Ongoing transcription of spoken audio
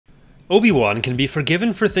Obi-Wan can be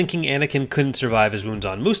forgiven for thinking Anakin couldn't survive his wounds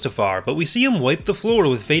on Mustafar, but we see him wipe the floor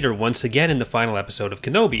with Vader once again in the final episode of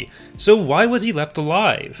Kenobi, so why was he left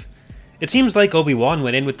alive? It seems like Obi-Wan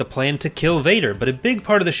went in with the plan to kill Vader, but a big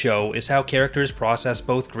part of the show is how characters process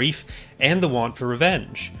both grief and the want for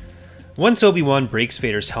revenge. Once Obi-Wan breaks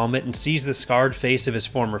Vader's helmet and sees the scarred face of his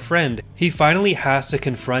former friend, he finally has to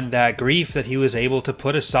confront that grief that he was able to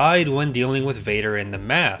put aside when dealing with Vader in the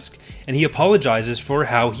mask, and he apologizes for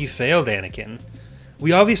how he failed Anakin.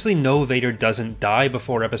 We obviously know Vader doesn't die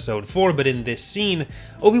before episode 4, but in this scene,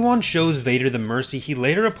 Obi-Wan shows Vader the mercy he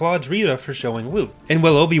later applauds Rita for showing Luke. And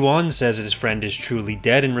while Obi-Wan says his friend is truly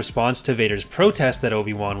dead in response to Vader's protest that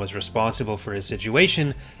Obi-Wan was responsible for his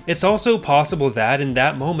situation, it's also possible that in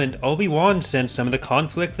that moment Obi-Wan sensed some of the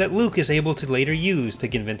conflict that Luke is able to later use to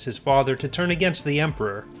convince his father to turn against the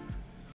Emperor.